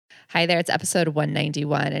Hi there, it's episode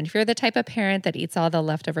 191. And if you're the type of parent that eats all the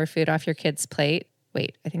leftover food off your kid's plate,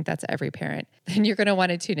 wait, I think that's every parent, then you're going to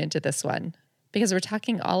want to tune into this one because we're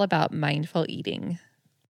talking all about mindful eating.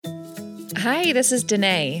 Hi, this is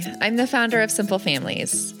Danae. I'm the founder of Simple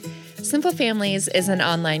Families. Simple Families is an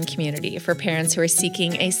online community for parents who are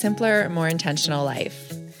seeking a simpler, more intentional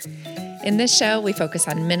life. In this show, we focus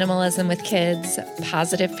on minimalism with kids,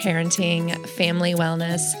 positive parenting, family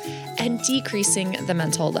wellness, and decreasing the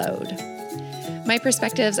mental load. My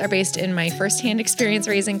perspectives are based in my firsthand experience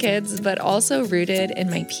raising kids, but also rooted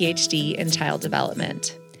in my PhD in child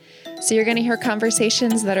development. So you're going to hear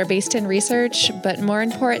conversations that are based in research, but more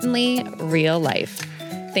importantly, real life.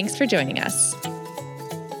 Thanks for joining us.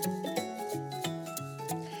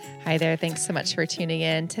 Hi there. Thanks so much for tuning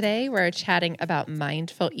in. Today, we're chatting about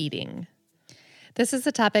mindful eating. This is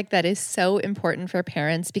a topic that is so important for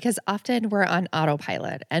parents because often we're on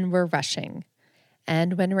autopilot and we're rushing.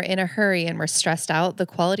 And when we're in a hurry and we're stressed out, the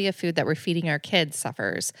quality of food that we're feeding our kids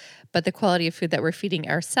suffers, but the quality of food that we're feeding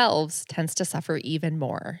ourselves tends to suffer even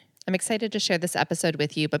more. I'm excited to share this episode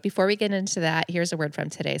with you, but before we get into that, here's a word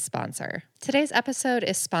from today's sponsor. Today's episode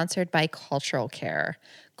is sponsored by Cultural Care.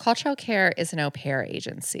 Cultural Care is an au pair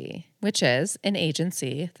agency, which is an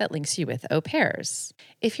agency that links you with au pairs.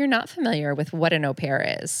 If you're not familiar with what an au pair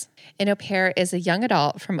is a young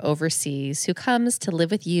adult from overseas who comes to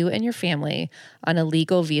live with you and your family on a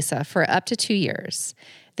legal visa for up to 2 years.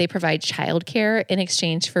 They provide childcare in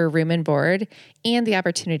exchange for room and board and the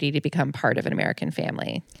opportunity to become part of an American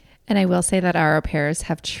family. And I will say that our au pairs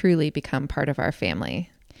have truly become part of our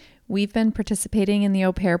family. We've been participating in the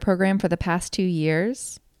au pair program for the past 2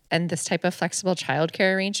 years, and this type of flexible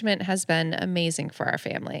childcare arrangement has been amazing for our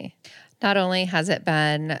family. Not only has it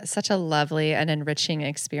been such a lovely and enriching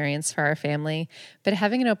experience for our family, but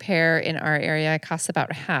having an au pair in our area costs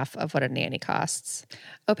about half of what a nanny costs.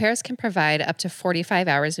 Au pairs can provide up to 45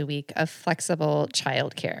 hours a week of flexible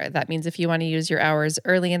childcare. That means if you want to use your hours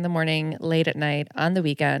early in the morning, late at night, on the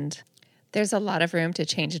weekend, there's a lot of room to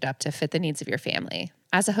change it up to fit the needs of your family.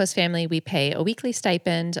 As a host family, we pay a weekly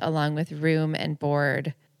stipend along with room and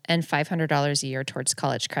board and $500 a year towards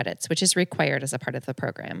college credits, which is required as a part of the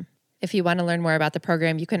program. If you want to learn more about the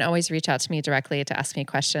program, you can always reach out to me directly to ask me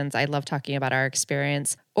questions. I love talking about our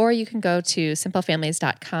experience. Or you can go to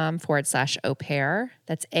simplefamilies.com/au pair.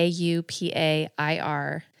 That's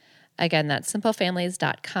AUPAIR. Again, that's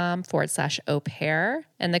simplefamilies.com/au pair.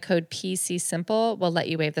 And the code PCSimple will let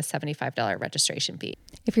you waive the $75 registration fee.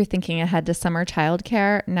 If you're thinking ahead to summer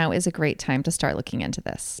childcare, now is a great time to start looking into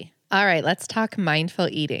this. All right, let's talk mindful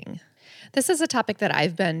eating. This is a topic that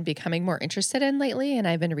I've been becoming more interested in lately and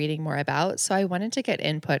I've been reading more about, so I wanted to get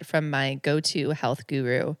input from my go-to health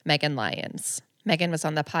guru, Megan Lyons. Megan was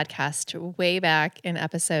on the podcast way back in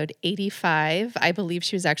episode 85. I believe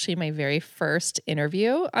she was actually my very first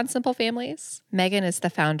interview on Simple Families. Megan is the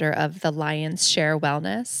founder of the Lyons Share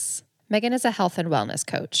Wellness. Megan is a health and wellness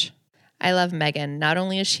coach. I love Megan. Not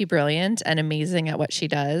only is she brilliant and amazing at what she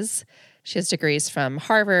does, she has degrees from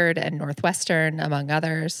Harvard and Northwestern, among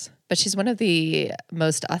others, but she's one of the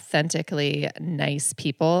most authentically nice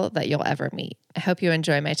people that you'll ever meet. I hope you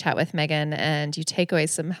enjoy my chat with Megan and you take away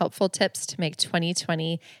some helpful tips to make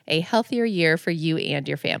 2020 a healthier year for you and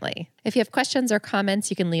your family. If you have questions or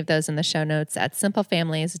comments, you can leave those in the show notes at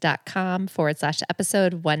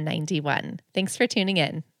simplefamilies.com/episode 191. Thanks for tuning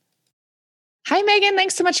in. Hi, Megan.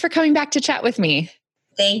 Thanks so much for coming back to chat with me.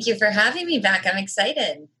 Thank you for having me back. I'm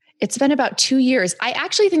excited. It's been about 2 years. I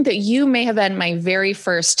actually think that you may have been my very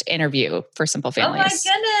first interview for Simple Families. Oh my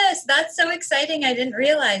goodness. That's so exciting. I didn't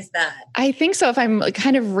realize that. I think so. If I'm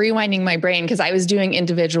kind of rewinding my brain, because I was doing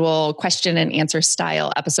individual question and answer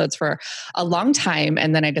style episodes for a long time.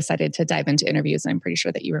 And then I decided to dive into interviews. And I'm pretty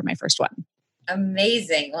sure that you were my first one.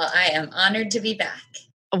 Amazing. Well, I am honored to be back.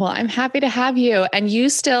 Well, I'm happy to have you. And you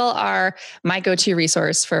still are my go-to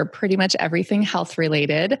resource for pretty much everything health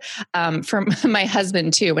related. From my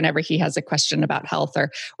husband too, whenever he has a question about health or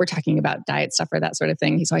we're talking about diet stuff or that sort of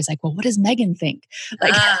thing, he's always like, well, what does Megan think?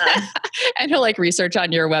 Like, and he'll like research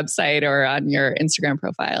on your website or on your Instagram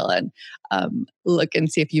profile and look and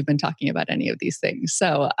see if you've been talking about any of these things.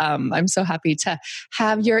 So I'm so happy to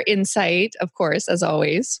have your insight, of course, as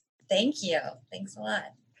always. Thank you. Thanks a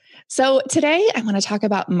lot. So today I want to talk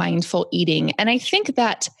about mindful eating. And I think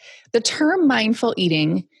that the term mindful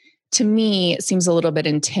eating to me seems a little bit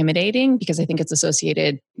intimidating because I think it's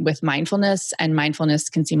associated with mindfulness and mindfulness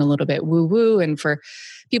can seem a little bit woo-woo. And for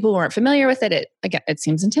people who aren't familiar with it, it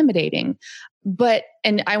seems intimidating.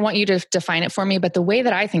 And I want you to define it for me, but the way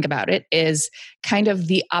that I think about it is kind of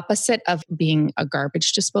the opposite of being a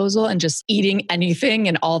garbage disposal and just eating anything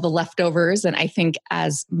and all the leftovers. And I think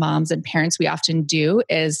as moms and parents, we often do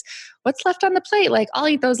is what's left on the plate? Like, I'll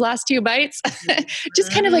eat those last 2 bites.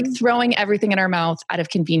 Just kind of like throwing everything in our mouth out of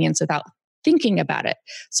convenience without thinking about it.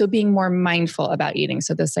 So being more mindful about eating.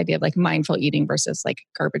 So this idea of like mindful eating versus like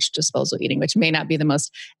garbage disposal eating, which may not be the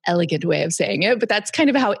most elegant way of saying it, but that's kind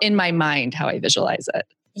of how in my mind, how I visualize it.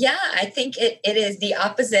 Yeah, I think it is the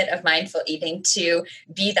opposite of mindful eating to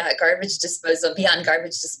be that be on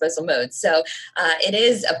garbage disposal mode. So it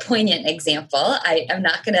is a poignant example. I'm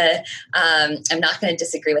not gonna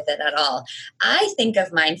disagree with it at all. I think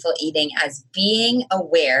of mindful eating as being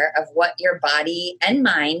aware of what your body and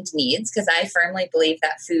mind needs, because I firmly believe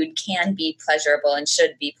that food can be pleasurable and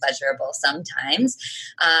should be pleasurable sometimes.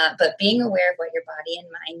 But being aware of what your body and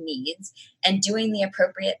mind needs and doing the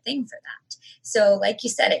appropriate thing for that. So like you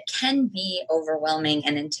said, it can be overwhelming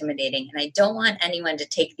and intimidating. And I don't want anyone to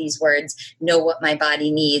take these words, know what my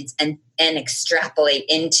body needs, and extrapolate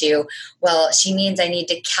into, well, she means I need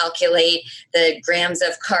to calculate the grams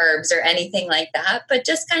of carbs or anything like that, but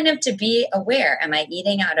just kind of to be aware. Am I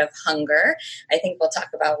eating out of hunger? I think we'll talk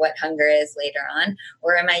about what hunger is later on.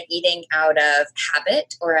 Or am I eating out of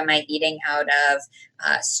habit? Or am I eating out of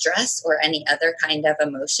stress or any other kind of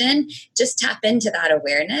emotion? Just tap into that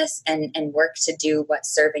awareness and work to do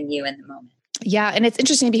what's serving you in the moment. Yeah. And it's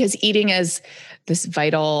interesting because eating is this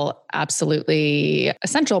vital, absolutely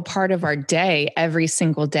essential part of our day every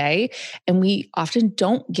single day. And we often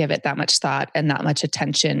don't give it that much thought and that much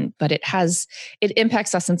attention, but it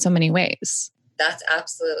impacts us in so many ways. That's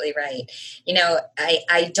absolutely right. You know,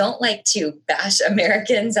 I don't like to bash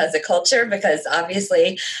Americans as a culture because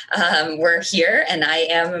obviously we're here and I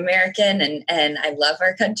am American and I love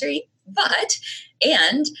our country.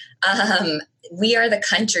 We are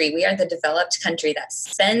the developed country that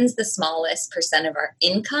spends the smallest percent of our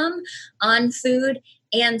income on food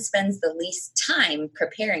and spends the least time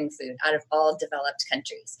preparing food out of all developed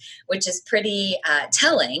countries, which is pretty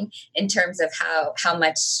telling in terms of how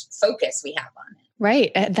much focus we have on it.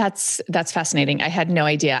 Right. That's fascinating. I had no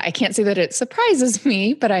idea. I can't say that it surprises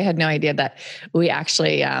me, but I had no idea that we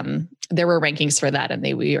actually, there were rankings for that and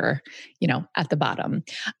we were, at the bottom.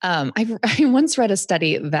 I once read a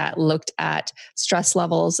study that looked at stress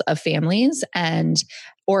levels of families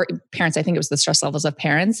or parents. I think it was the stress levels of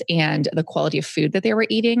parents and the quality of food that they were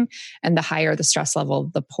eating. And the higher the stress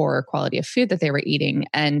level, the poorer quality of food that they were eating.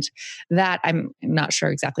 And that I'm not sure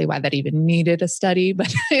exactly why that even needed a study,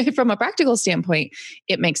 but from a practical standpoint,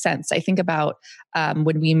 it makes sense. I think about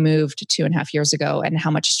when we moved 2.5 years ago and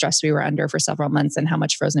how much stress we were under for several months and how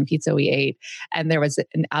much frozen pizza we ate. And there was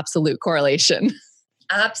an absolute correlation.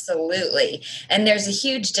 Absolutely. And there's a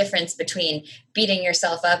huge difference between beating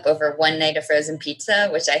yourself up over one night of frozen pizza,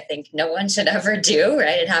 which I think no one should ever do,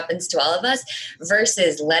 right? It happens to all of us,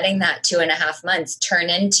 versus letting that 2.5 months turn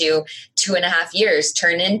into 2.5 years,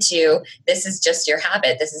 turn into this is just your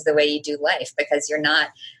habit. This is the way you do life because you're not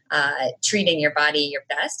treating your body your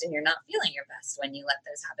best and you're not feeling your best when you let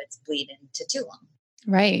those habits bleed into too long.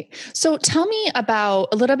 Right. So tell me a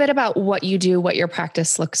little bit about what you do, what your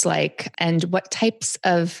practice looks like, and what types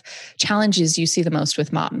of challenges you see the most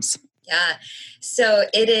with moms. Yeah. So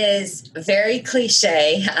it is very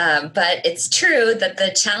cliche, but it's true that the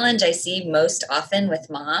challenge I see most often with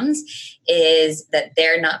moms is that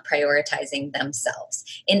they're not prioritizing themselves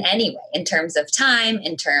in any way, in terms of time,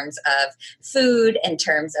 in terms of food, in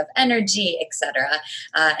terms of energy, etc.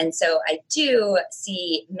 And so I do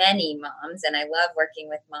see many moms, and I love working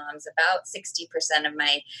with moms. About 60% of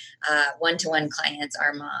my one-to-one clients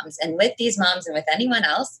are moms. And with these moms and with anyone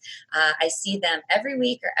else, I see them every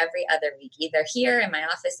week or every other week, either here in my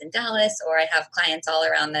office in Dallas, or I have clients all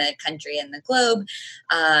around the country and the globe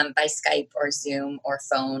by Skype or Zoom or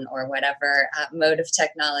phone or whatever mode of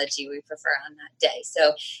technology we prefer on that day.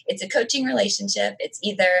 So it's a coaching relationship. It's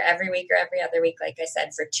either every week or every other week, like I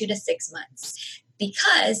said, for 2 to 6 months.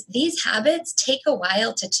 Because these habits take a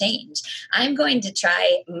while to change. I'm going to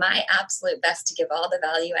try my absolute best to give all the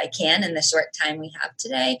value I can in the short time we have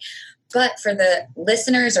today. But for the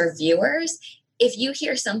listeners or viewers, if you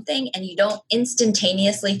hear something and you don't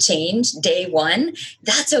instantaneously change day one,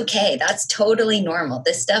 that's okay. That's totally normal.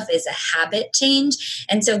 This stuff is a habit change.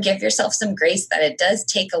 And so give yourself some grace that it does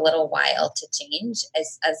take a little while to change.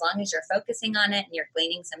 As long as you're focusing on it and you're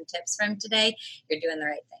gleaning some tips from today, you're doing the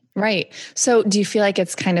right thing. Right. So do you feel like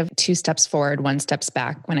it's kind of 2 steps forward, 1 step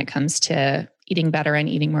back when it comes to eating better and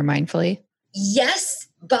eating more mindfully? Yes,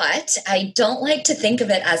 But I don't like to think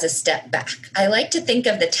of it as a step back. I like to think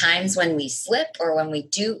of the times when we slip or when we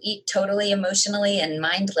do eat totally emotionally and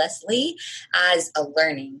mindlessly as a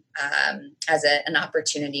learning, an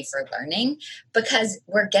opportunity for learning, because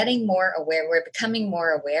we're getting more aware, we're becoming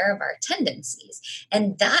more aware of our tendencies.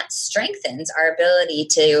 And that strengthens our ability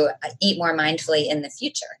to eat more mindfully in the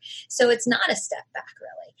future. So it's not a step back,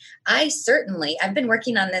 really. I've been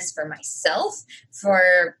working on this for myself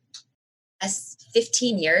for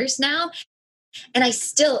 15 years now, and I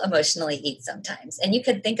still emotionally eat sometimes. And you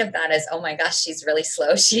could think of that as, oh my gosh, she's really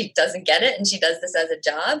slow. She doesn't get it and she does this as a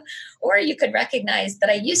job. Or you could recognize that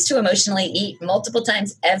I used to emotionally eat multiple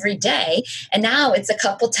times every day. And now it's a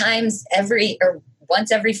couple times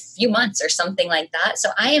once every few months or something like that. So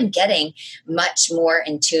I am getting much more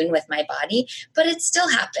in tune with my body, but it still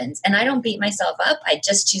happens. And I don't beat myself up. I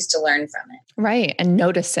just choose to learn from it. Right. And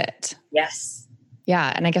notice it. Yes.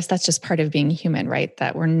 Yeah. And I guess that's just part of being human, right?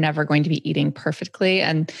 That we're never going to be eating perfectly.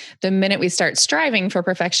 And the minute we start striving for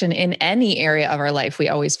perfection in any area of our life, we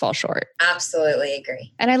always fall short. Absolutely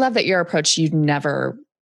agree. And I love that your approach, you never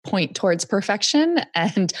point towards perfection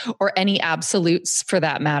or any absolutes for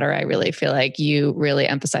that matter. I really feel like you really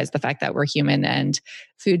emphasize the fact that we're human and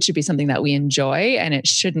food should be something that we enjoy, and it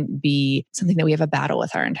shouldn't be something that we have a battle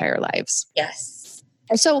with our entire lives. Yes.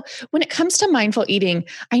 So when it comes to mindful eating,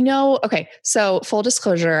 I know, okay, so full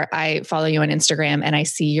disclosure, I follow you on Instagram and I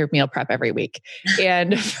see your meal prep every week.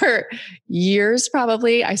 And for years,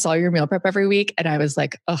 probably, I saw your meal prep every week and I was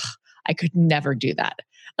like, ugh, I could never do that.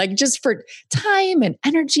 Like just for time and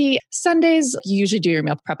energy. Sundays, you usually do your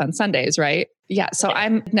meal prep on Sundays, right? Yeah. So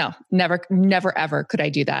never, ever could I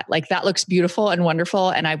do that. Like that looks beautiful and wonderful.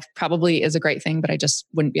 And I probably is a great thing, but I just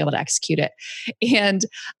wouldn't be able to execute it. And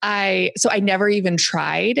I never even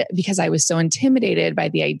tried because I was so intimidated by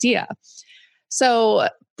the idea. So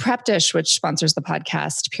Prep Dish, which sponsors the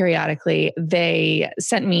podcast periodically, they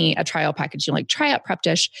sent me a trial package. You try out Prep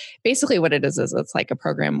Dish. Basically what it is it's like a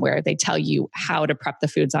program where they tell you how to prep the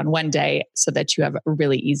foods on one day so that you have a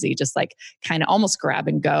really easy, just like kind of almost grab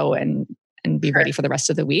and go and be ready for the rest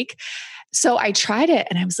of the week. So I tried it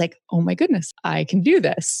and I was like, oh my goodness, I can do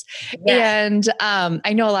this. Yeah. And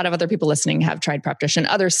I know a lot of other people listening have tried Prep Dish and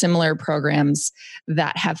other similar programs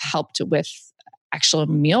that have helped with actual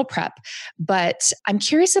meal prep. But I'm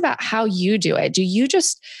curious about how you do it. Do you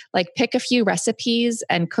just pick a few recipes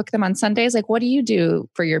and cook them on Sundays? What do you do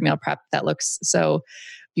for your meal prep that looks so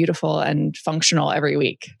beautiful and functional every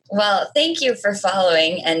week? Well, thank you for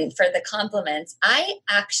following and for the compliments. I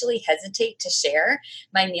actually hesitate to share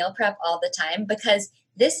my meal prep all the time because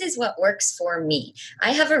this is what works for me.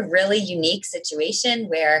 I have a really unique situation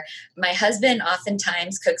where my husband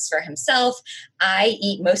oftentimes cooks for himself. I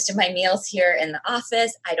eat most of my meals here in the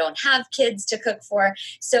office. I don't have kids to cook for.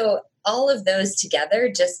 So all of those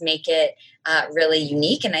together just make it really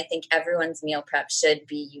unique. And I think everyone's meal prep should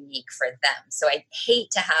be unique for them. So I hate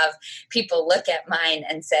to have people look at mine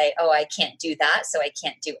and say, oh, I can't do that, so I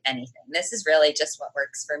can't do anything. This is really just what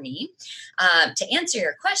works for me. To answer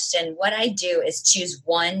your question, what I do is choose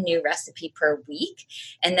one new recipe per week,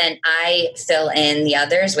 and then I fill in the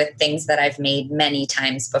others with things that I've made many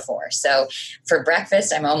times before. So for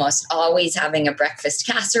breakfast, I'm almost always having a breakfast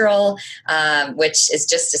casserole, which is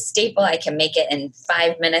just a staple. I can make it in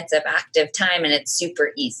 5 minutes of active time and it's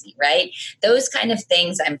super easy, right? Those kind of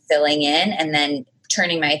things I'm filling in and then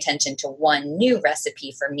turning my attention to one new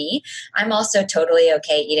recipe for me. I'm also totally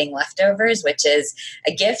okay eating leftovers, which is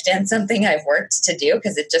a gift and something I've worked to do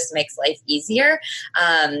because it just makes life easier.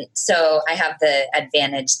 So I have the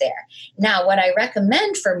advantage there. Now, what I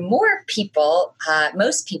recommend for more people,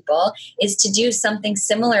 most people, is to do something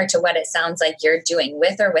similar to what it sounds like you're doing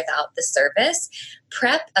with or without the service.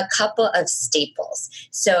 Prep a couple of staples.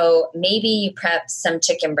 So maybe you prep some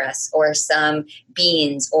chicken breasts or some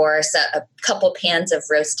beans or a couple pans of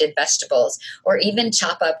roasted vegetables, or even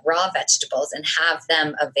chop up raw vegetables and have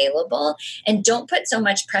them available. And don't put so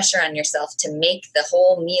much pressure on yourself to make the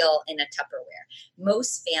whole meal in a Tupperware.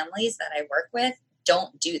 Most families that I work with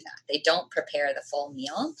don't do that. They don't prepare the full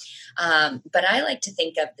meal. But I like to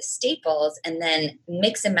think of the staples and then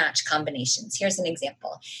mix and match combinations. Here's an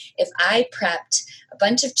example. If I prepped a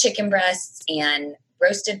bunch of chicken breasts and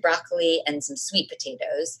roasted broccoli and some sweet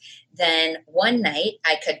potatoes, then one night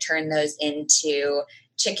I could turn those into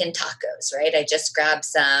chicken tacos, right? I just grab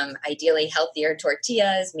some ideally healthier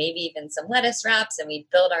tortillas, maybe even some lettuce wraps, and we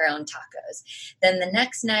build our own tacos. Then the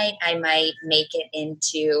next night, I might make it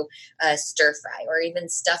into a stir fry or even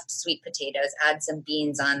stuffed sweet potatoes, add some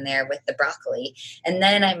beans on there with the broccoli. And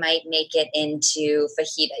then I might make it into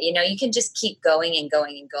fajita. You can just keep going and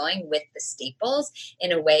going and going with the staples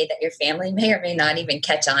in a way that your family may or may not even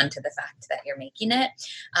catch on to the fact that you're making it.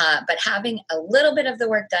 But having a little bit of the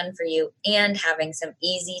work done for you and having some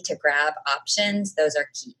easy to grab options, those are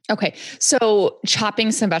key. Okay. So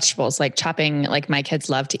chopping some vegetables, like my kids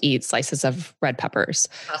love to eat slices of red peppers.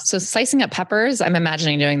 Awesome. So slicing up peppers, I'm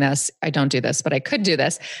imagining doing this. I don't do this, but I could do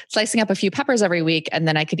this. Slicing up a few peppers every week, and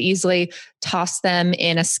then I could easily toss them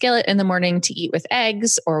in a skillet in the morning to eat with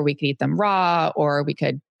eggs, or we could eat them raw, or we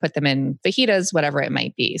could put them in fajitas, whatever it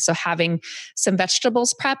might be. So having some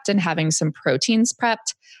vegetables prepped and having some proteins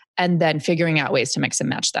prepped, and then figuring out ways to mix and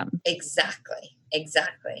match them. Exactly.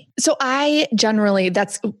 So I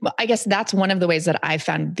guess that's one of the ways that I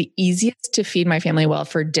found the easiest to feed my family well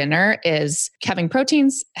for dinner is having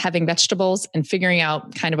proteins, having vegetables, and figuring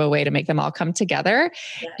out kind of a way to make them all come together.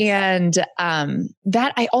 Yes. And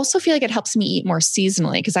that I also feel like it helps me eat more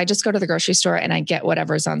seasonally, because I just go to the grocery store and I get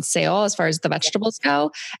whatever's on sale as far as the vegetables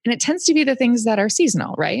go. And it tends to be the things that are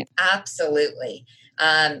seasonal, right? Absolutely.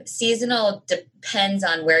 Seasonal depends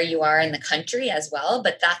on where you are in the country as well,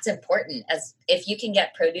 but that's important. As if you can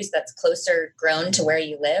get produce that's closer grown to where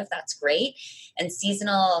you live, that's great. And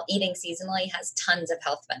eating seasonally has tons of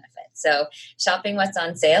health benefits. So shopping what's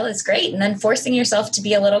on sale is great. And then forcing yourself to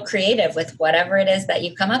be a little creative with whatever it is that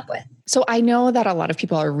you come up with. So I know that a lot of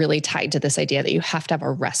people are really tied to this idea that you have to have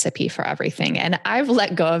a recipe for everything. And I've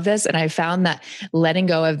let go of this, and I found that letting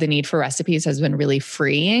go of the need for recipes has been really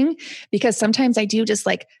freeing, because sometimes I do just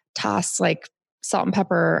toss salt and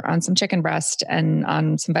pepper on some chicken breast and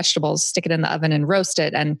on some vegetables, stick it in the oven and roast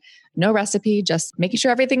it. And no recipe, just making sure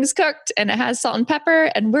everything's cooked and it has salt and pepper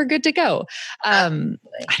and we're good to go. I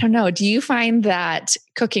don't know. Do you find that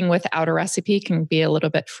cooking without a recipe can be a little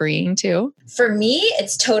bit freeing too? For me,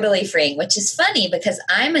 it's totally freeing, which is funny because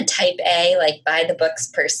I'm a type A, by the books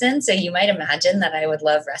person. So you might imagine that I would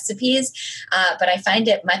love recipes, but I find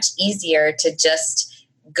it much easier to just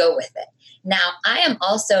go with it. Now, I am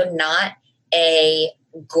also not a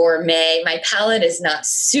gourmet. My palate is not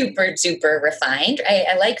super, super refined.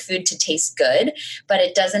 I like food to taste good, but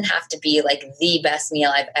it doesn't have to be the best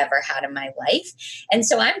meal I've ever had in my life. And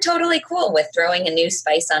so I'm totally cool with throwing a new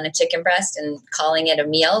spice on a chicken breast and calling it a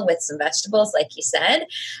meal with some vegetables, like you said.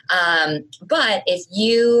 But if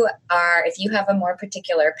you have a more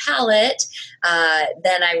particular palate,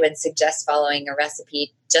 then I would suggest following a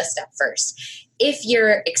recipe just at first. If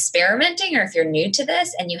you're experimenting or if you're new to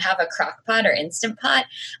this and you have a crock pot or Instant Pot,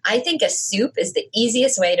 I think a soup is the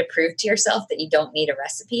easiest way to prove to yourself that you don't need a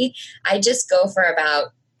recipe. I just go for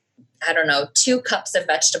about 2 cups of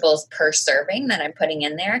vegetables per serving that I'm putting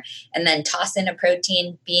in there, and then toss in a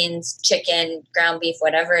protein, beans, chicken, ground beef,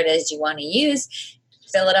 whatever it is you want to use,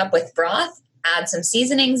 fill it up with broth, add some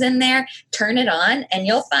seasonings in there, turn it on, and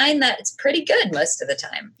you'll find that it's pretty good most of the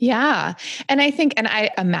time. Yeah. And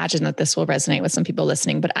I imagine that this will resonate with some people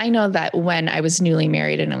listening, but I know that when I was newly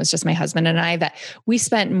married and it was just my husband and I, that we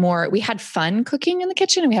had fun cooking in the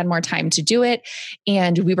kitchen and we had more time to do it.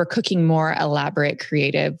 And we were cooking more elaborate,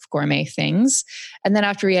 creative, gourmet things. And then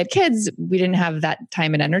after we had kids, we didn't have that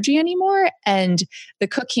time and energy anymore. And the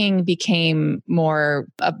cooking became more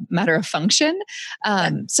a matter of function.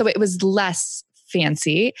 So it was less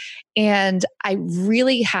fancy. And I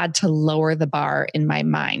really had to lower the bar in my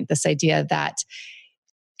mind, this idea that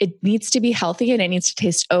it needs to be healthy and it needs to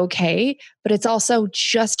taste okay, but it's also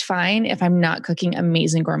just fine if I'm not cooking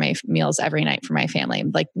amazing gourmet meals every night for my family.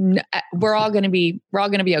 We're all going to be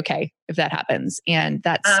okay if that happens. And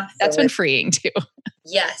that's been freeing too.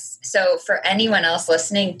 Yes. So for anyone else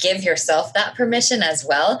listening, give yourself that permission as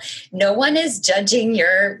well. No one is judging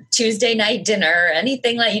your Tuesday night dinner or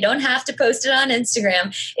anything you don't have to post it on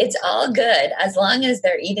Instagram. It's all good as long as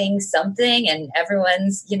they're eating something and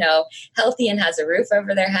everyone's, healthy and has a roof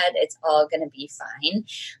over their head. It's all going to be fine.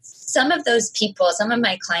 Some of those people, some of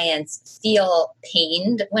my clients feel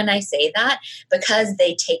pained when I say that because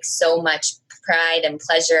they take so much pride and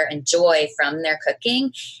pleasure and joy from their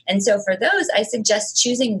cooking. And so for those, I suggest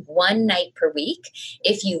choosing one night per week.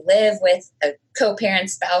 If you live with a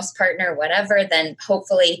co-parent, spouse, partner, whatever, then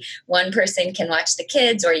hopefully one person can watch the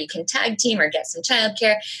kids, or you can tag team or get some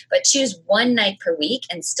childcare, but choose one night per week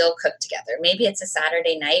and still cook together. Maybe it's a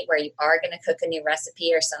Saturday night where you are going to cook a new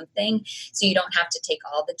recipe or something, so you don't have to take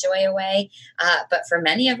all the joy away. But for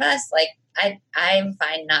many of us, I'm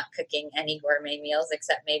fine not cooking any gourmet meals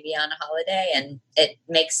except maybe on a holiday, and it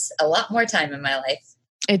makes a lot more time in my life.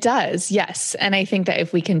 It does. Yes. And I think that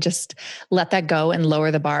if we can just let that go and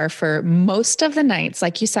lower the bar for most of the nights,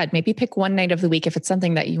 like you said, maybe pick one night of the week. If it's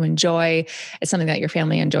something that you enjoy, it's something that your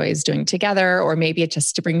family enjoys doing together, or maybe it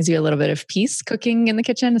just brings you a little bit of peace cooking in the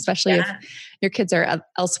kitchen, especially if your kids are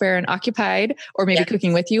elsewhere and occupied, or maybe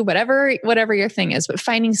cooking with you, whatever your thing is, but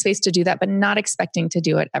finding space to do that, but not expecting to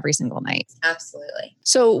do it every single night. Absolutely.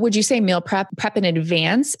 So would you say meal prep in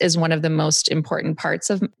advance is one of the most important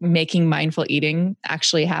parts of making mindful eating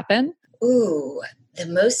actually happen? Ooh, the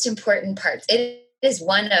most important parts. It is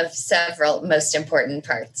one of several most important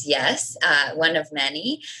parts. Yes, one of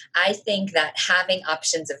many. I think that having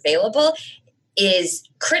options available is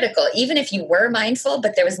critical. Even if you were mindful,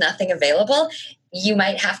 but there was nothing available, you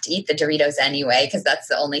might have to eat the Doritos anyway, because that's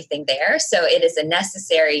the only thing there. So it is a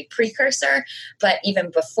necessary precursor. But even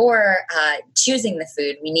before choosing the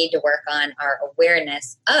food, we need to work on our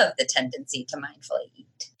awareness of the tendency to mindfully eat.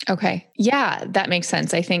 Okay. Yeah, that makes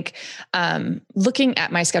sense. I think looking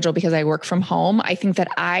at my schedule, because I work from home, I think that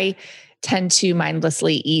I tend to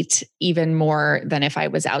mindlessly eat even more than if I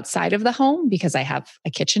was outside of the home, because I have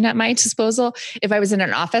a kitchen at my disposal. If I was in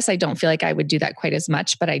an office, I don't feel like I would do that quite as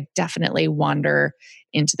much, but I definitely wander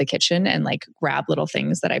into the kitchen and like grab little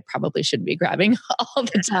things that I probably shouldn't be grabbing all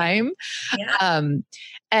the time. Yeah.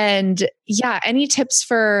 And yeah, any tips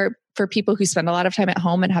for people who spend a lot of time at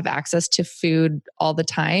home and have access to food all the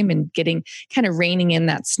time and kind of reining in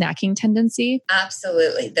that snacking tendency?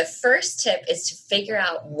 Absolutely. The first tip is to figure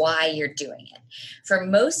out why you're doing it. For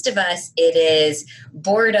most of us, it is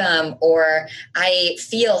boredom, or I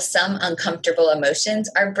feel some uncomfortable emotions.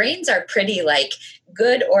 Our brains are pretty like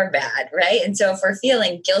good or bad, right? And so if we're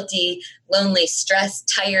feeling guilty, lonely, stressed,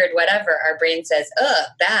 tired, whatever, our brain says, oh,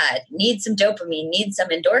 bad, need some dopamine, need some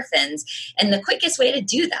endorphins. And the quickest way to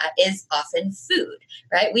do that is often food,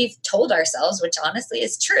 right? We've told ourselves, which honestly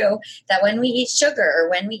is true, that when we eat sugar or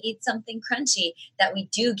when we eat something crunchy, that we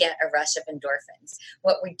do get a rush of endorphins.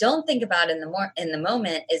 What we don't think about in the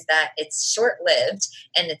moment is that it's short-lived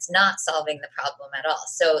and it's not solving the problem at all.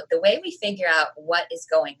 So the way we figure out what is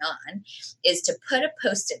going on is to put a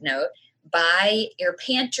Post-it note by your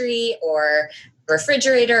pantry or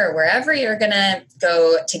refrigerator or wherever you're going to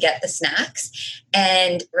go to get the snacks,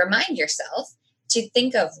 and remind yourself to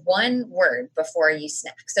think of one word before you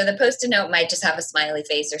snack. So the Post-it note might just have a smiley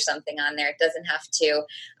face or something on there. It doesn't have to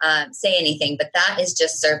say anything, but that is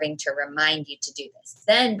just serving to remind you to do this.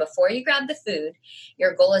 Then before you grab the food,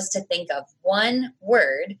 your goal is to think of one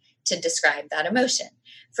word to describe that emotion.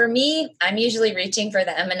 For me, I'm usually reaching for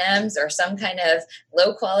the M&Ms or some kind of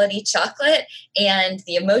low quality chocolate, and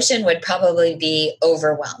the emotion would probably be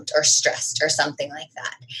overwhelmed or stressed or something like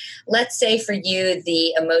that. Let's say for you,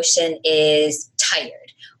 the emotion is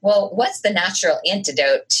tired. Well, what's the natural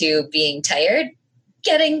antidote to being tired?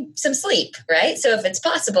 Getting some sleep, right? So if it's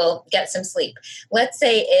possible, get some sleep. Let's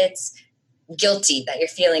say it's guilty, that you're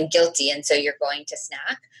feeling guilty, and so you're going to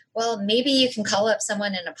snack. Well, maybe you can call up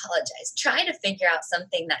someone and apologize. Try to figure out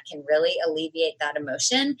something that can really alleviate that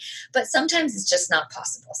emotion. But sometimes it's just not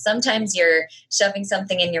possible. Sometimes you're shoving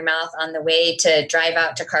something in your mouth on the way to drive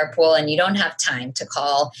out to carpool, and you don't have time to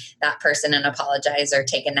call that person and apologize or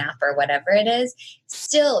take a nap or whatever it is.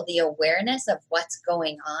 Still, the awareness of what's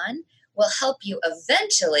going on will help you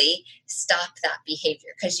eventually stop that behavior,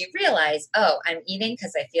 because you realize, oh, I'm eating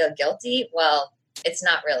because I feel guilty. Well, it's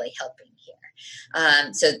not really helping here.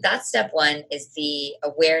 So that's step one, is the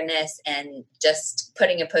awareness and just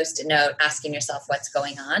putting a Post-it note, asking yourself what's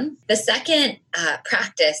going on. The second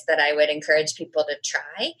practice that I would encourage people to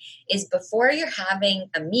try is before you're having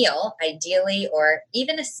a meal, ideally, or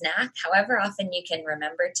even a snack, however often you can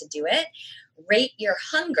remember to do it, rate your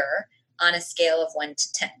hunger on a scale of 1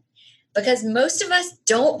 to 10. Because most of us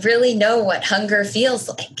don't really know what hunger feels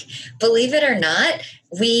like. Believe it or not,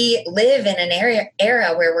 we live in an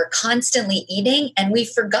era where we're constantly eating, and we've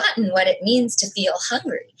forgotten what it means to feel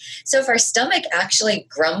hungry. So if our stomach actually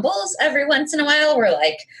grumbles every once in a while, we're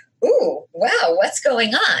like, ooh, wow, what's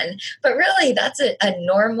going on? But really, that's a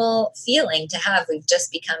normal feeling to have. We've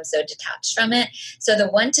just become so detached from it. So the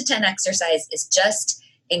 1 to 10 exercise is just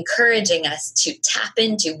encouraging us to tap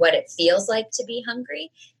into what it feels like to be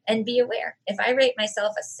hungry and be aware. If I rate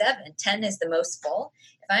myself a 7, 10 is the most full.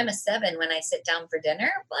 If I'm a 7 when I sit down for dinner,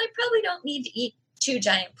 well, I probably don't need to eat 2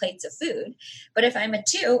 giant plates of food. But if I'm a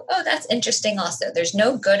 2, oh, that's interesting also. There's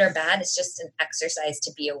no good or bad. It's just an exercise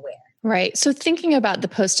to be aware. Right. So thinking about the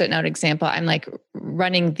Post-it note example, I'm like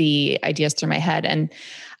running the ideas through my head. And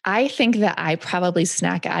I think that I probably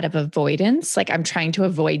snack out of avoidance. Like I'm trying to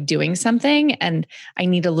avoid doing something and I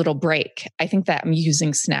need a little break. I think that I'm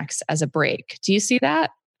using snacks as a break. Do you see that?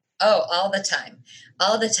 Oh, all the time,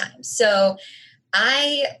 all the time. So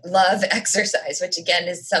I love exercise, which again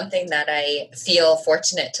is something that I feel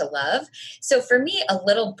fortunate to love. So for me, a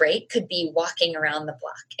little break could be walking around the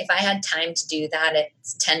block. If I had time to do that,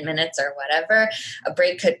 it's 10 minutes or whatever. A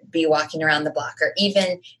break could be walking around the block or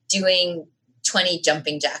even doing 20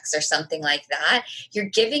 jumping jacks or something like that. You're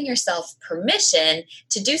giving yourself permission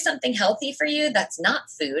to do something healthy for you that's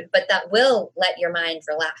not food, but that will let your mind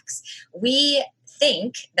relax. We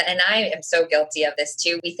think that, and I am so guilty of this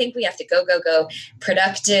too, we think we have to go,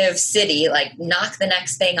 productive city, like knock the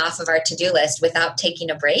next thing off of our to-do list without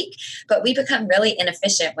taking a break. But we become really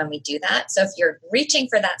inefficient when we do that. So if you're reaching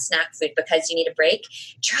for that snack food because you need a break,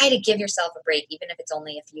 try to give yourself a break, even if it's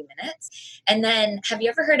only a few minutes. And then have you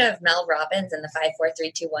ever heard of Mel Robbins and the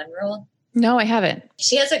 5-4-3-2-1 rule? No, I haven't.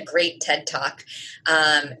 She has a great TED Talk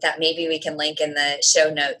that maybe we can link in the show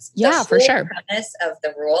notes. Yeah, for sure. The premise of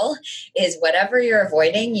the rule is whatever you're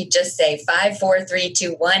avoiding, you just say 5, 4, 3,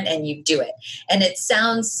 2, 1, and you do it. And it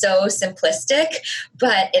sounds so simplistic,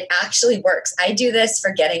 but it actually works. I do this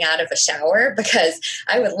for getting out of a shower because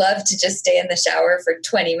I would love to just stay in the shower for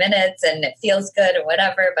 20 minutes and it feels good or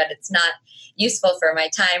whatever, but it's not useful for my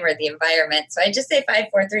time or the environment. So I just say 5,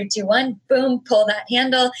 4, 3, 2, 1, boom, pull that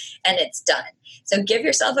handle, and it's done. So give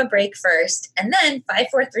yourself a break first, and then 5,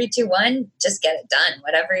 4, 3, 2, 1, just get it done.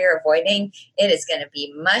 Whatever you're avoiding, it is going to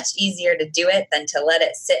be much easier to do it than to let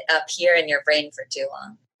it sit up here in your brain for too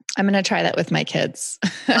long. I'm going to try that with my kids.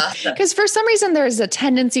 Awesome. Because for some reason, there's a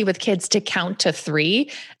tendency with kids to count to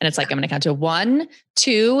 3. And it's like, I'm going to count to 1,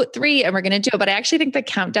 2, 3, and we're going to do it. But I actually think the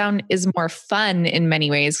countdown is more fun in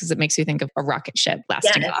many ways because it makes you think of a rocket ship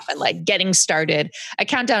blasting off and like getting started. A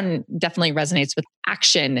countdown definitely resonates with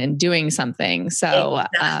action and doing something. So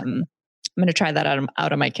Exactly. I'm going to try that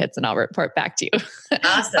out of my kids and I'll report back to you.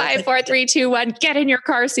 Awesome. 5, 4, 3, 2, 1, get in your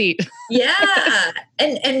car seat. Yeah.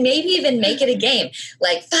 And maybe even make it a game.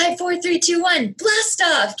 Like 5, 4, 3, 2, 1, blast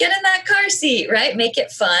off, get in that car seat, right? Make it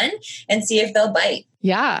fun and see if they'll bite.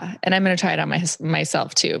 Yeah. And I'm going to try it on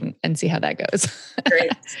myself too and see how that goes.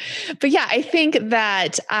 Great. But yeah, I think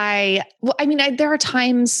that there are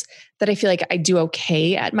times that I feel like I do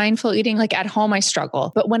okay at mindful eating. Like at home, I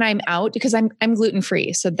struggle, but when I'm out, because I'm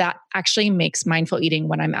gluten-free. So that actually makes mindful eating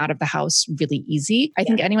when I'm out of the house really easy. I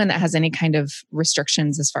think anyone that has any kind of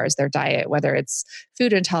restrictions as far as their diet, whether it's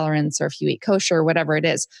food intolerance or if you eat kosher, whatever it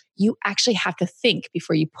is, you actually have to think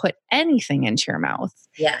before you put anything into your mouth.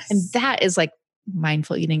 Yes. And that is like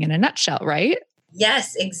mindful eating in a nutshell, right?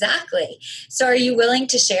 Yes, exactly. So are you willing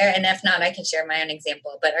to share, and if not, I can share my own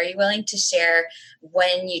example, but are you willing to share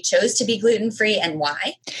when you chose to be gluten-free and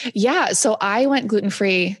why? Yeah. So I went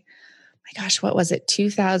gluten-free, my gosh, what was it?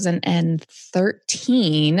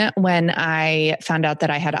 2013 when I found out that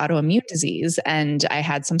I had autoimmune disease and I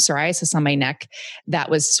had some psoriasis on my neck that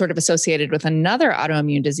was sort of associated with another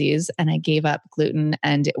autoimmune disease. And I gave up gluten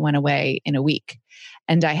and it went away in a week.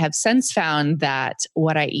 And I have since found that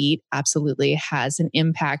what I eat absolutely has an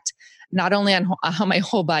impact, not only on how my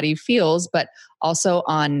whole body feels, but also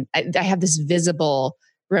on, I have this visible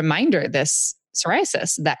reminder, this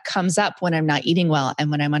psoriasis that comes up when I'm not eating well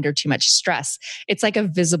and when I'm under too much stress. It's like a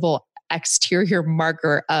visible exterior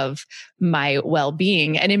marker of my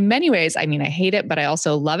well-being. And in many ways, I mean, I hate it, but I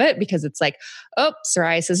also love it because it's like, oh,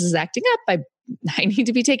 psoriasis is acting up. I need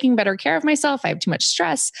to be taking better care of myself. I have too much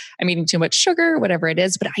stress. I'm eating too much sugar, whatever it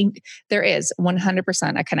is. But there is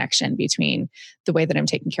 100% a connection between the way that I'm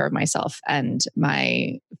taking care of myself and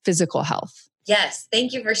my physical health. Yes,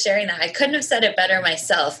 thank you for sharing that. I couldn't have said it better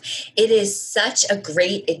myself. It is such a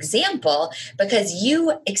great example because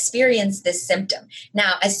you experienced this symptom.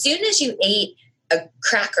 Now, as soon as you ate a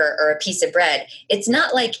cracker or a piece of bread, it's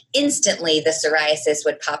not like instantly the psoriasis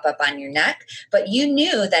would pop up on your neck, but you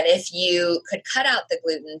knew that if you could cut out the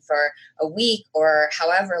gluten for a week or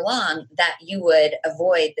however long, that you would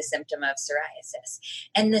avoid the symptom of psoriasis.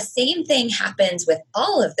 And the same thing happens with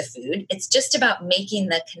all of the food. It's just about making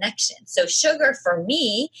the connection. So sugar for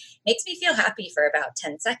me makes me feel happy for about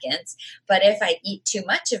 10 seconds, but if I eat too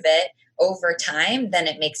much of it, over time, then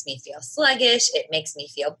it makes me feel sluggish. It makes me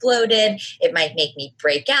feel bloated. It might make me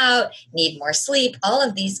break out, need more sleep, all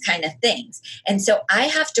of these kind of things. And so I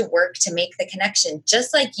have to work to make the connection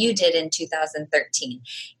just like you did in 2013.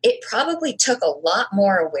 It probably took a lot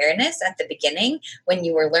more awareness at the beginning when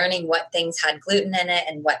you were learning what things had gluten in it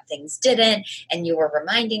and what things didn't. And you were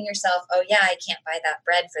reminding yourself, oh yeah, I can't buy that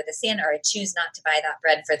bread for the sandwich, or I choose not to buy that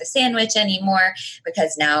bread for the sandwich anymore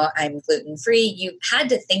because now I'm gluten-free. You had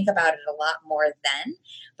to think about it a lot more then,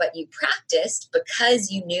 but you practiced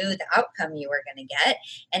because you knew the outcome you were going to get.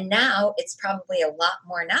 And now it's probably a lot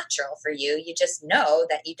more natural for you. You just know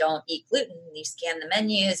that you don't eat gluten, you scan the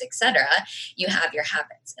menus, etc. You have your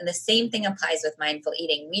habits. And the same thing applies with mindful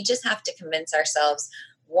eating. We just have to convince ourselves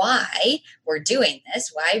why we're doing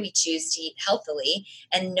this, why we choose to eat healthily,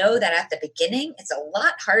 and know that at the beginning, it's a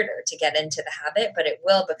lot harder to get into the habit, but it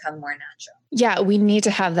will become more natural. Yeah, we need to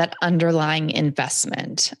have that underlying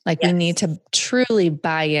investment. Like Yes. we need to truly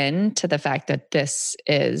buy in to the fact that this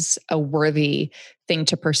is a worthy thing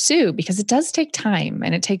to pursue, because it does take time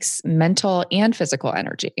and it takes mental and physical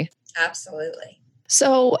energy. Absolutely.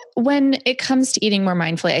 So when it comes to eating more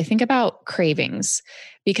mindfully, I think about cravings,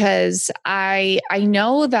 because I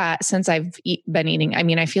know that since I've been eating, I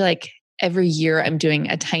mean, I feel like every year I'm doing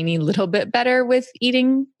a tiny little bit better with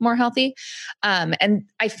eating more healthy. And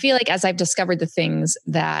I feel like as I've discovered the things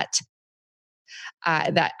that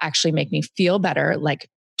actually make me feel better, like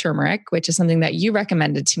turmeric, which is something that you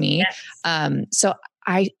recommended to me. Yes. So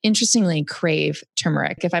I interestingly crave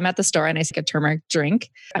turmeric. If I'm at the store and I see a turmeric drink,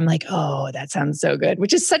 I'm like, oh, that sounds so good,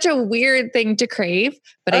 which is such a weird thing to crave,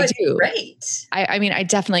 but I do. Great. I mean, I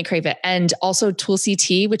definitely crave it. And also Tulsi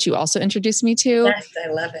tea, which you also introduced me to. Yes, I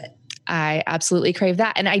love it. I absolutely crave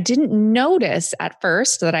that. And I didn't notice at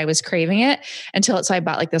first that I was craving it so I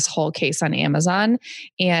bought like this whole case on Amazon.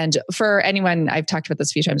 And for anyone, I've talked about this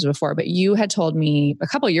a few times before, but you had told me a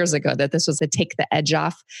couple of years ago that this was the take the edge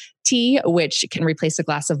off tea, which can replace a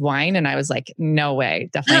glass of wine. And I was like, no way,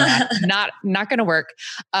 definitely not going to work.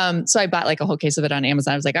 So I bought like a whole case of it on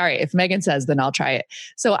Amazon. I was like, all right, if Megan says, then I'll try it.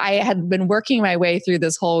 So I had been working my way through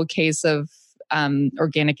this whole case of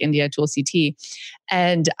organic India Tulsi tea.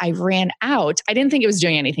 And I ran out. I didn't think it was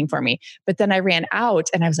doing anything for me, but then I ran out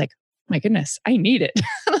and I was like, my goodness, I need it.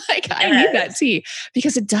 I need that tea,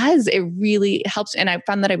 because it does. It really helps. And I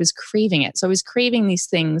found that I was craving it. So I was craving these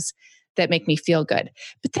things that make me feel good.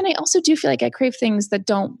 But then I also do feel like I crave things that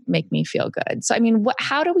don't make me feel good. So, I mean,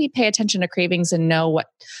 how do we pay attention to cravings and know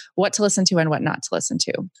what to listen to and what not to listen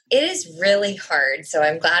to? It is really hard. So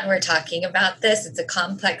I'm glad we're talking about this. It's a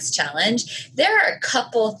complex challenge. There are a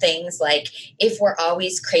couple things, like if we're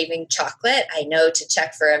always craving chocolate, I know to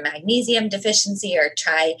check for a magnesium deficiency or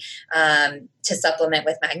try to supplement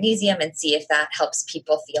with magnesium and see if that helps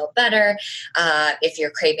people feel better. If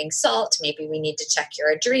you're craving salt, maybe we need to check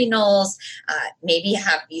your adrenals. Maybe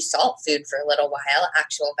have you salt food for a little while,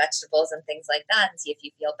 actual vegetables and things like that, and see if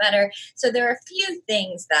you feel better. So there are a few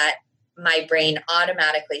things that my brain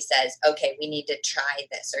automatically says, okay, we need to try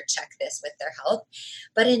this or check this with their health.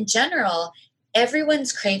 But in general,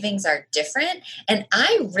 everyone's cravings are different. And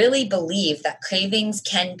I really believe that cravings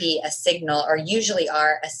can be a signal, or usually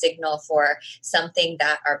are a signal, for something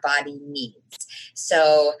that our body needs.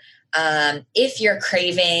 So if you're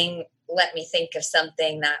craving, let me think of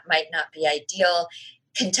something that might not be ideal,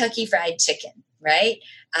 Kentucky Fried Chicken, right?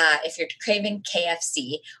 If you're craving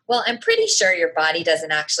KFC, well, I'm pretty sure your body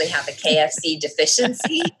doesn't actually have a KFC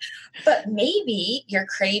deficiency, but maybe you're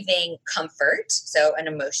craving comfort, so an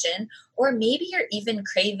emotion, or maybe you're even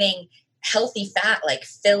craving healthy fat, like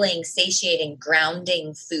filling, satiating,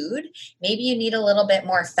 grounding food. Maybe you need a little bit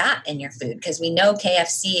more fat in your food, because we know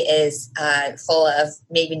KFC is full of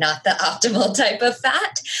maybe not the optimal type of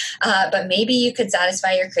fat, but maybe you could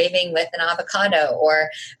satisfy your craving with an avocado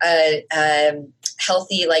or a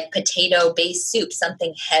healthy, like potato-based soup,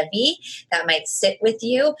 something heavy that might sit with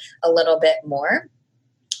you a little bit more.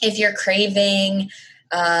 If you're craving,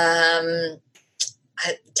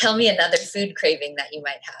 tell me another food craving that you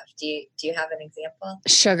might have. Do you have an example?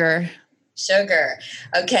 Sugar.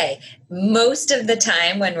 Okay. Most of the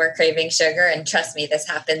time when we're craving sugar, and trust me, this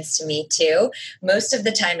happens to me too, most of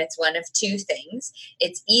the time it's one of two things.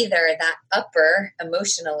 It's either that upper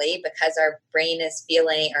emotionally, because our brain is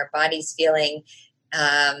feeling, our body's feeling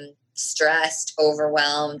stressed,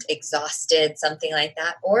 overwhelmed, exhausted, something like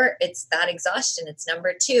that. Or it's that exhaustion. It's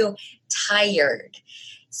number two, tired.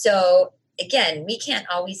 So again, we can't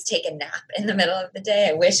always take a nap in the middle of the day.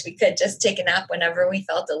 I wish we could just take a nap whenever we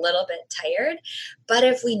felt a little bit tired. But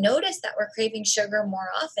if we notice that we're craving sugar more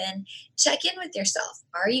often, check in with yourself.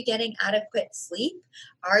 Are you getting adequate sleep?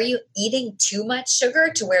 Are you eating too much sugar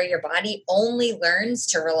to where your body only learns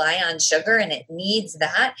to rely on sugar and it needs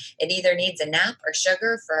that? It either needs a nap or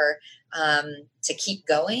sugar for to keep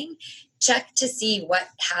going. Check to see what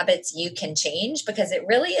habits you can change, because it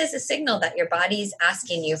really is a signal that your body's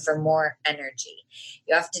asking you for more energy.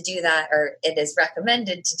 You have to do that, or it is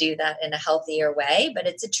recommended to do that in a healthier way, but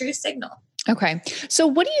it's a true signal. Okay. So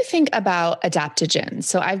what do you think about adaptogens?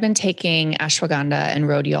 So I've been taking ashwagandha and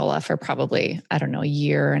rhodiola for probably, I don't know, a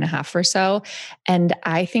year and a half or so. And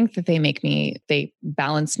I think that they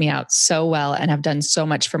balance me out so well and have done so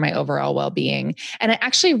much for my overall well-being. And I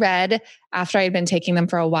actually read after I had been taking them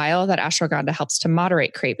for a while that ashwagandha helps to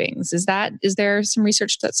moderate cravings. Is there some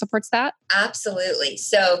research that supports that? Absolutely.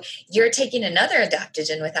 So you're taking another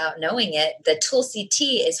adaptogen without knowing it. The Tulsi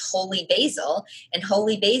tea is holy basil, and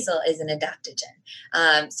holy basil is an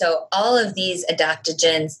adaptogen. So all of these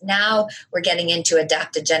adaptogens, now we're getting into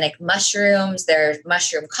adaptogenic mushrooms, there's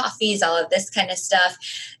mushroom coffees, all of this kind of stuff.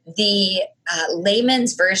 The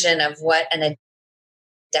layman's version of what an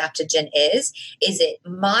adaptogen is it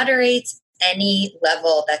moderates any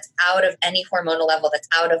level that's out of any hormonal level that's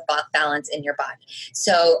out of balance in your body.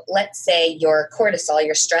 So let's say your cortisol,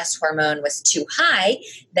 your stress hormone, was too high,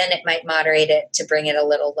 then it might moderate it to bring it a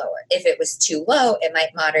little lower. If it was too low, it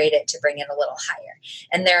might moderate it to bring it a little higher.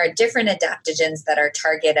 And there are different adaptogens that are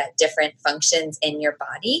targeted at different functions in your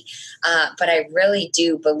body, but I really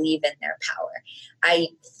do believe in their power. I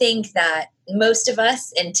think that most of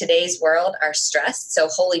us in today's world are stressed. So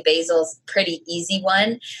holy basil's pretty easy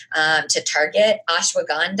one to target.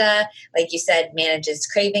 Ashwagandha, like you said, manages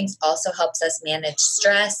cravings, also helps us manage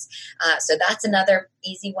stress. So that's another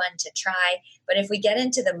easy one to try. But if we get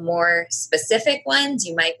into the more specific ones,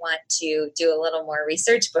 you might want to do a little more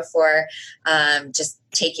research before just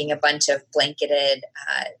taking a bunch of blanketed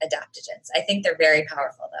adaptogens. I think they're very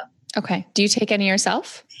powerful though. Okay. Do you take any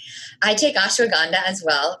yourself? I take ashwagandha as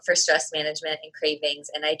well for stress management and cravings,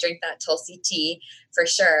 and I drink that Tulsi tea for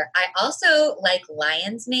sure. I also like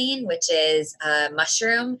lion's mane, which is a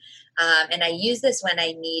mushroom, and I use this when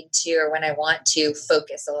I need to or when I want to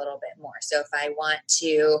focus a little bit more. So if I want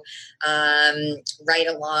to write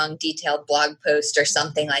a long, detailed blog post or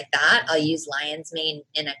something like that, I'll use lion's mane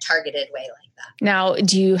in a targeted way like that. Now,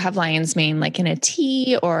 do you have lion's mane like in a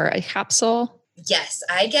tea or a capsule? Yes,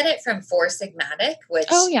 I get it from Four Sigmatic, which...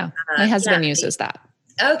 Oh, yeah. My husband uses that.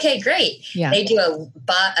 Okay, great. Yeah. They do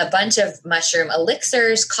a bunch of mushroom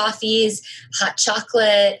elixirs, coffees, hot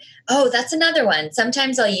chocolate. Oh, that's another one.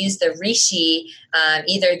 Sometimes I'll use the reishi,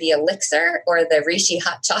 either the elixir or the reishi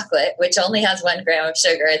hot chocolate, which only has 1 gram of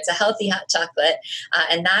sugar. It's a healthy hot chocolate,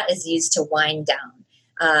 and that is used to wind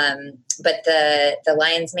down. But the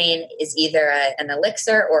lion's mane is either an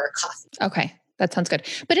elixir or a coffee. Okay. That sounds good.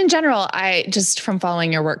 But in general, I just from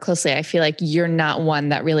following your work closely, I feel like you're not one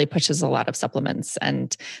that really pushes a lot of supplements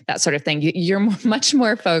and that sort of thing. You're much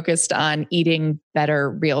more focused on eating better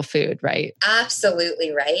real food, right?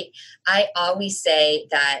 Absolutely right. I always say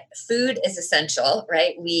that food is essential,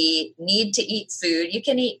 right? We need to eat food. You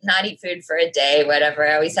can not eat food for a day, whatever.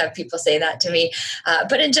 I always have people say that to me.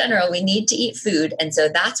 But in general, we need to eat food. And so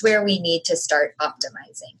that's where we need to start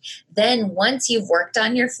optimizing. Then once you've worked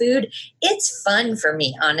on your food, it's fun for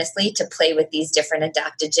me, honestly, to play with these different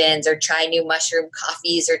adaptogens or try new mushroom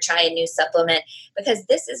coffees or try a new supplement, because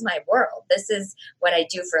this is my world. This is what I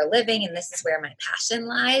do for a living, and this is where my passion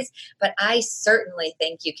lies. But I certainly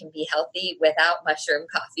think you can be healthy without mushroom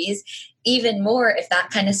coffees. Even more, if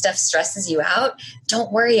that kind of stuff stresses you out,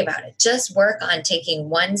 don't worry about it. Just work on taking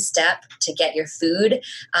one step to get your food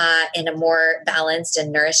in a more balanced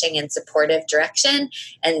and nourishing and supportive direction,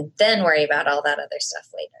 and then worry about all that other stuff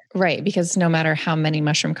later. Right. Because no matter how many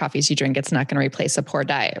mushroom coffees you drink, it's not going to replace a poor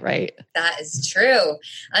diet, right? That is true.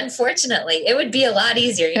 Unfortunately, it would be a lot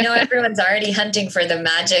easier. Everyone's already hunting for the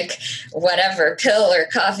magic whatever pill or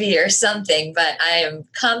coffee or something, but I am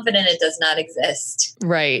confident it does not exist.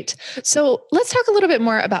 Right. So let's talk a little bit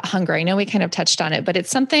more about hunger. I know we kind of touched on it, but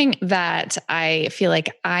it's something that I feel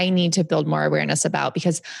like I need to build more awareness about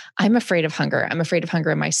because I'm afraid of hunger. I'm afraid of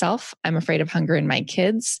hunger in myself. I'm afraid of hunger in my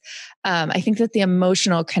kids. I think that the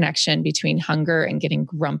emotional connection between hunger and getting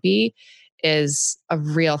grumpy is a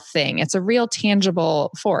real thing. It's a real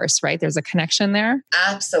tangible force, right? There's a connection there.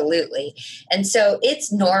 Absolutely. And so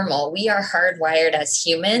it's normal. We are hardwired as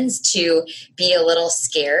humans to be a little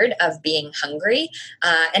scared of being hungry.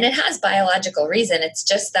 And it has biological reason. It's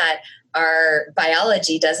just that our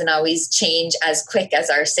biology doesn't always change as quick as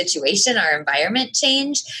our situation, our environment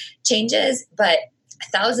changes. But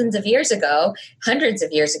thousands of years ago, hundreds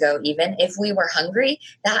of years ago even, if we were hungry,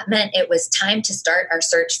 that meant it was time to start our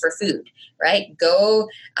search for food, right? Go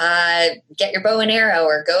get your bow and arrow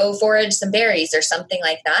or go forage some berries or something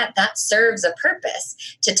like that. That serves a purpose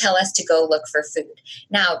to tell us to go look for food.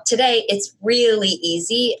 Now, today it's really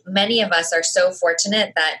easy. Many of us are so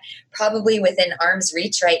fortunate that probably within arm's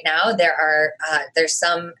reach right now, there's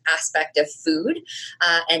some aspect of food.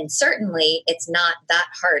 And certainly it's not that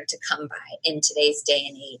hard to come by in today's day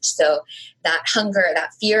and age. So that hunger,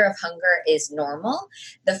 that fear of hunger is normal.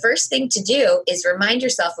 The first thing to do is remind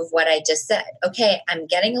yourself of what I just said. Okay, I'm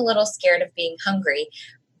getting a little scared of being hungry,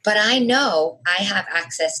 but I know I have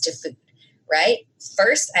access to food, right?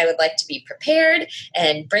 First, I would like to be prepared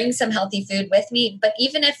and bring some healthy food with me. But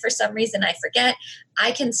even if for some reason I forget,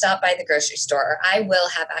 I can stop by the grocery store or I will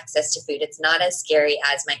have access to food. It's not as scary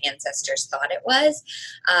as my ancestors thought it was.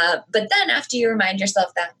 But then after you remind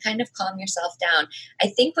yourself that, kind of calm yourself down. I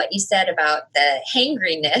think what you said about the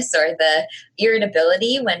hangriness or the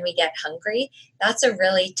irritability when we get hungry, that's a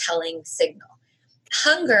really telling signal.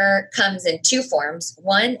 Hunger comes in two forms.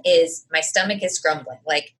 One is my stomach is grumbling,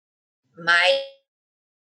 like my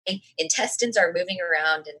intestines are moving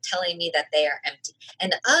around and telling me that they are empty.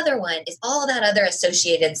 And the other one is all that other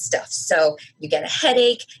associated stuff. So you get a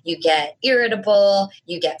headache, you get irritable,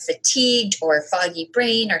 you get fatigued or foggy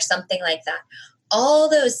brain or something like that. All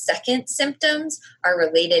those second symptoms are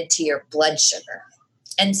related to your blood sugar.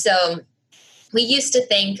 And so we used to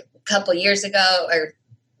think a couple years ago, or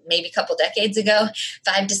maybe a couple decades ago,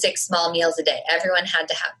 5 to 6 small meals a day. Everyone had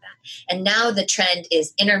to have that. And now the trend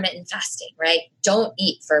is intermittent fasting, right? Don't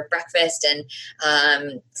eat for breakfast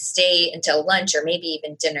and stay until lunch or maybe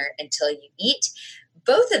even dinner until you eat.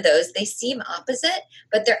 Both of those, they seem opposite,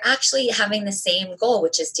 but they're actually having the same goal,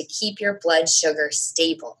 which is to keep your blood sugar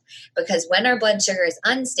stable. Because when our blood sugar is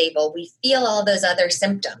unstable, we feel all those other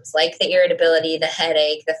symptoms like the irritability, the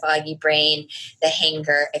headache, the foggy brain, the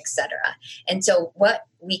hanger, etc. And so what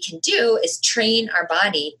we can do is train our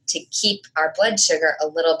body to keep our blood sugar a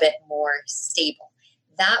little bit more stable.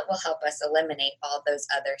 That will help us eliminate all those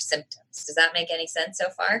other symptoms. Does that make any sense so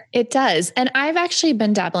far? It does. And I've actually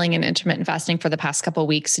been dabbling in intermittent fasting for the past couple of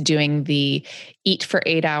weeks, doing the eat for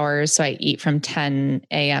 8 hours. So I eat from 10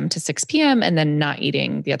 a.m. to 6 p.m. and then not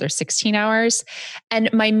eating the other 16 hours.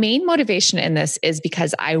 And my main motivation in this is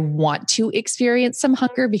because I want to experience some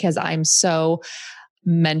hunger, because I'm so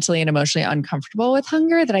mentally and emotionally uncomfortable with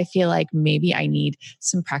hunger that I feel like maybe I need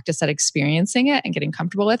some practice at experiencing it and getting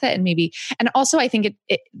comfortable with it. And also I think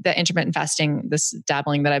the intermittent fasting, this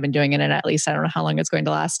dabbling that I've been doing in it, at least I don't know how long it's going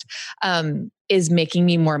to last, is making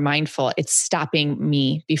me more mindful. It's stopping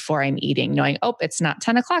me before I'm eating, knowing, oh, it's not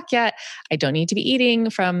 10 o'clock yet. I don't need to be eating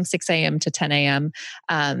from 6 a.m. to 10 a.m.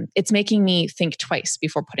 It's making me think twice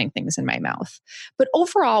before putting things in my mouth. But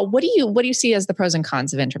overall, what do you see as the pros and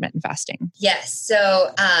cons of intermittent fasting? Yes.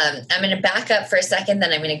 So I'm going to back up for a second,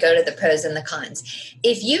 then I'm going to go to the pros and the cons.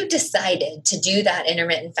 If you decided to do that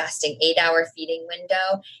intermittent fasting 8-hour feeding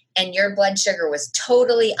window and your blood sugar was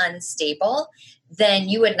totally unstable, then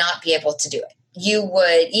you would not be able to do it. You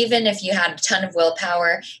would, even if you had a ton of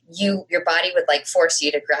willpower, your body would like force you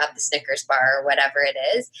to grab the Snickers bar or whatever it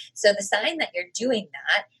is. So the sign that you're doing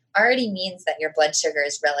that already means that your blood sugar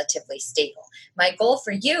is relatively stable. My goal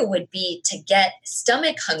for you would be to get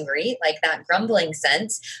stomach hungry, like that grumbling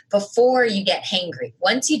sense, before you get hangry.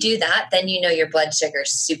 Once you do that, then you know your blood sugar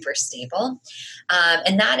is super stable.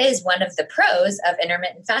 And that is one of the pros of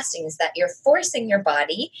intermittent fasting, is that you're forcing your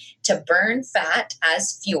body to burn fat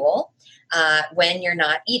as fuel when you're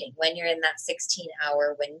not eating, when you're in that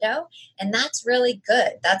 16-hour window. And that's really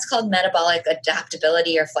good. That's called metabolic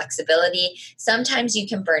adaptability or flexibility. Sometimes you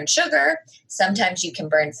can burn sugar. Sometimes you can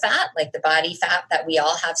burn fat, like the body fat that we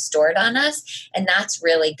all have stored on us. And that's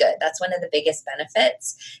really good. That's one of the biggest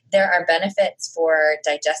benefits. There are benefits for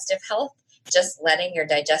digestive health, just letting your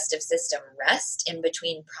digestive system rest in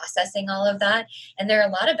between processing all of that. And there are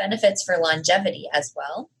a lot of benefits for longevity as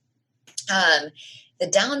well. The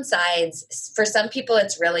downsides, for some people,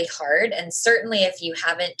 it's really hard. And certainly if you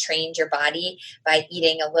haven't trained your body by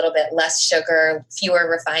eating a little bit less sugar, fewer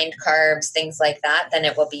refined carbs, things like that, then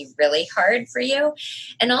it will be really hard for you.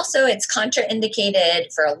 And also it's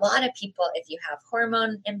contraindicated for a lot of people if you have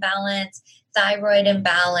hormone imbalance, thyroid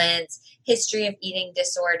imbalance, history of eating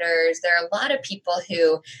disorders. There are a lot of people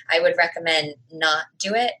who I would recommend not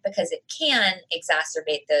do it because it can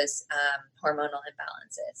exacerbate those hormonal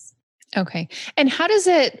imbalances. Okay. And how does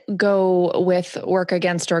it work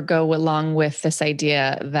against or go along with this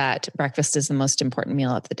idea that breakfast is the most important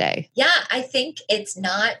meal of the day? Yeah, I think it's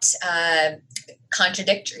not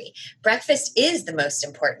contradictory. Breakfast is the most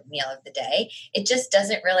important meal of the day. It just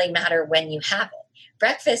doesn't really matter when you have it.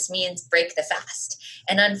 breakfast means break the fast.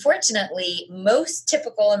 And unfortunately, most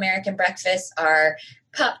typical American breakfasts are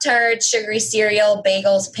Pop-Tarts, sugary cereal,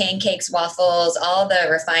 bagels, pancakes, waffles, all the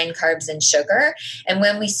refined carbs and sugar. And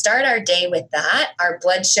when we start our day with that, our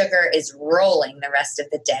blood sugar is rolling the rest of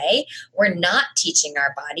the day. We're not teaching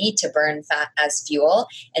our body to burn fat as fuel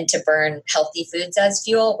and to burn healthy foods as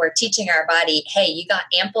fuel. We're teaching our body, hey, you got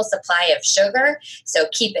ample supply of sugar, so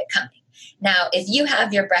keep it coming. Now, if you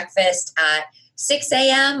have your breakfast at 6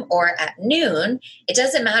 a.m. or at noon, it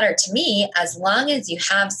doesn't matter to me as long as you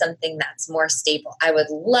have something that's more stable. I would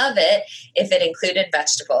love it if it included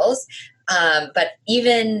vegetables, but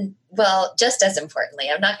just as importantly,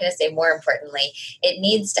 I'm not going to say more importantly, it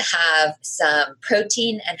needs to have some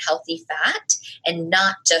protein and healthy fat and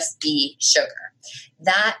not just be sugar.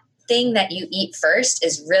 That thing that you eat first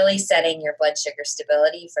is really setting your blood sugar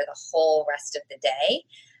stability for the whole rest of the day.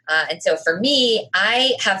 And so for me,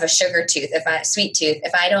 I have a sweet tooth.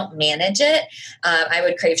 If I don't manage it, I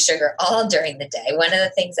would crave sugar all during the day. One of the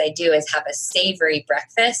things I do is have a savory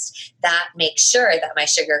breakfast that makes sure that my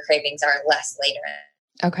sugar cravings are less later.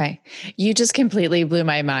 Okay. You just completely blew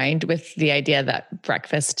my mind with the idea that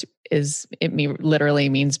breakfast literally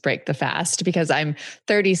means break the fast, because I'm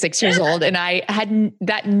 36 years old and I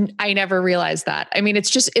never realized that. I mean,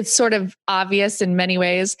 it's sort of obvious in many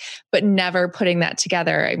ways, but never putting that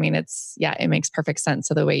together. I mean, it makes perfect sense.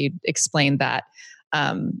 So the way you explained that,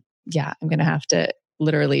 I'm going to have to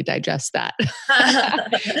literally digest that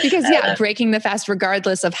because breaking the fast,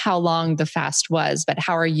 regardless of how long the fast was, but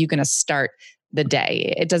how are you going to start the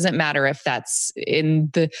day? It doesn't matter if that's in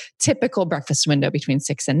the typical breakfast window between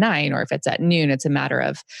 6 and 9, or if it's at noon. It's a matter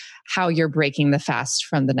of how you're breaking the fast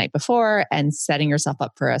from the night before and setting yourself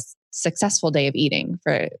up for a successful day of eating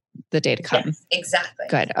for the day to come. Yes, exactly.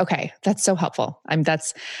 Good. Okay. That's so helpful. I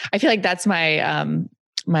feel like that's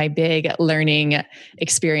my big learning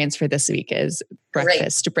experience for this week is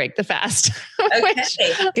breakfast to break the fast. Okay. Which,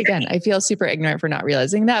 again, I feel super ignorant for not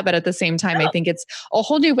realizing that, but at the same time, I think it's a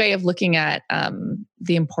whole new way of looking at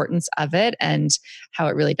the importance of it and how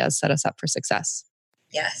it really does set us up for success.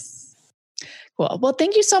 Yes. Cool. Well,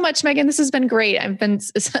 thank you so much, Megan. This has been great. I've been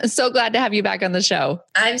so glad to have you back on the show.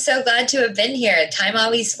 I'm so glad to have been here. Time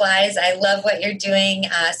always flies. I love what you're doing.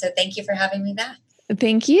 So thank you for having me back.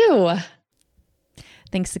 Thank you.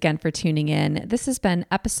 Thanks again for tuning in. This has been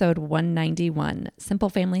episode 191,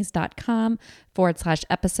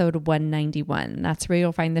 simplefamilies.com/episode 191. That's where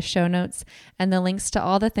you'll find the show notes and the links to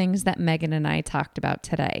all the things that Megan and I talked about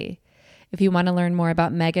today. If you want to learn more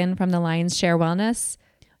about Megan from the Lions Share Wellness,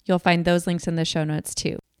 you'll find those links in the show notes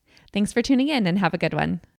too. Thanks for tuning in and have a good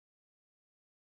one.